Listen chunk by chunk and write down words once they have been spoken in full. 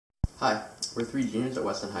Hi, we're three juniors at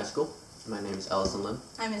Weston High School. My name is Ellison.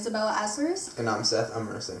 I'm Isabella, Aslarus. And I'm Seth,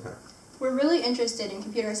 Amarasinghe. We're really interested in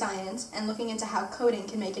computer science and looking into how coding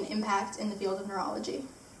can make an impact in the field of neurology.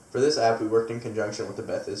 For this app, we worked in conjunction with the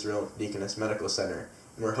Beth Israel Deaconess Medical Center,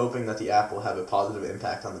 and we're hoping that the app will have a positive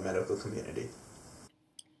impact on the medical community.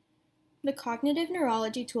 The Cognitive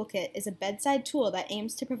Neurology Toolkit is a bedside tool that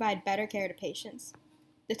aims to provide better care to patients.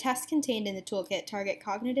 The tests contained in the toolkit target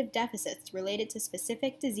cognitive deficits related to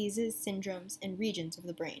specific diseases, syndromes, and regions of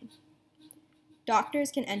the brain.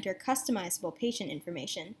 Doctors can enter customizable patient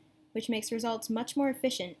information, which makes results much more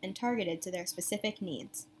efficient and targeted to their specific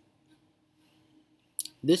needs.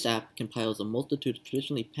 This app compiles a multitude of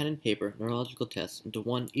traditionally pen and paper neurological tests into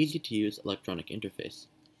one easy-to-use electronic interface.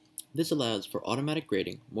 This allows for automatic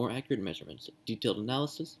grading, more accurate measurements, detailed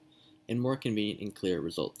analysis, and more convenient and clear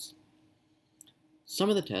results. Some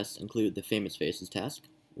of the tests include the Famous Faces task,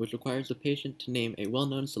 which requires the patient to name a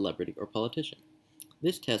well-known celebrity or politician.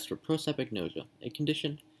 This tests for prosopagnosia, a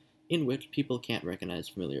condition in which people can't recognize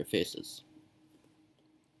familiar faces.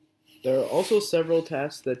 There are also several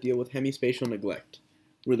tasks that deal with hemispatial neglect,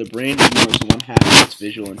 where the brain ignores one half of its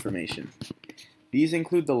visual information. These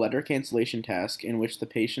include the letter cancellation task, in which the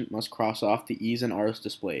patient must cross off the E's and R's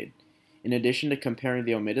displayed. In addition to comparing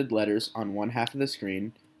the omitted letters on one half of the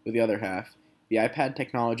screen with the other half, the iPad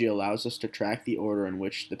technology allows us to track the order in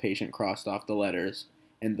which the patient crossed off the letters,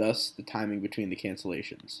 and thus the timing between the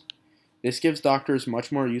cancellations. This gives doctors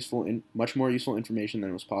much more useful information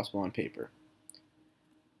than was possible on paper.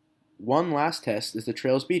 One last test is the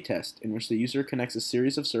Trails B test, in which the user connects a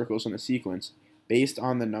series of circles in a sequence based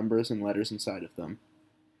on the numbers and letters inside of them.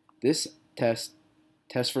 This test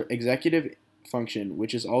tests for executive function,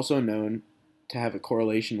 which is also known to have a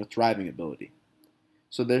correlation with driving ability.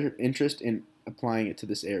 So there's interest in applying it to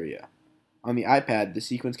this area. On the iPad, the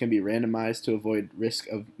sequence can be randomized to avoid risk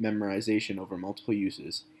of memorization over multiple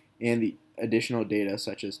uses, and the additional data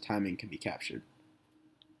such as timing can be captured.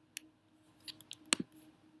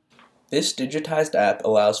 This digitized app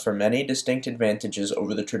allows for many distinct advantages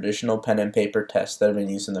over the traditional pen and paper tests that have been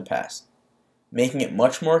used in the past, making it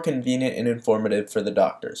much more convenient and informative for the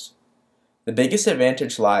doctors. The biggest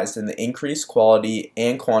advantage lies in the increased quality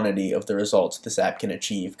and quantity of the results this app can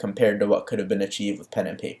achieve compared to what could have been achieved with pen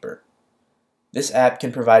and paper. This app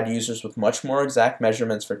can provide users with much more exact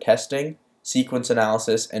measurements for testing, sequence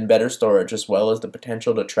analysis, and better storage, as well as the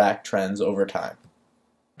potential to track trends over time.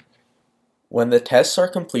 When the tests are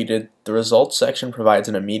completed, the results section provides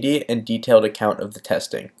an immediate and detailed account of the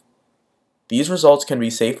testing. These results can be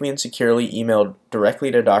safely and securely emailed directly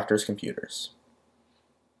to doctors' computers.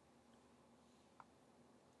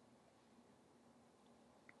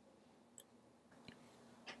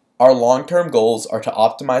 Our long-term goals are to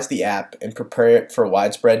optimize the app and prepare it for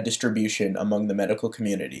widespread distribution among the medical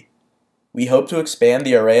community. We hope to expand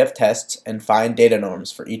the array of tests and find data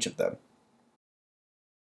norms for each of them.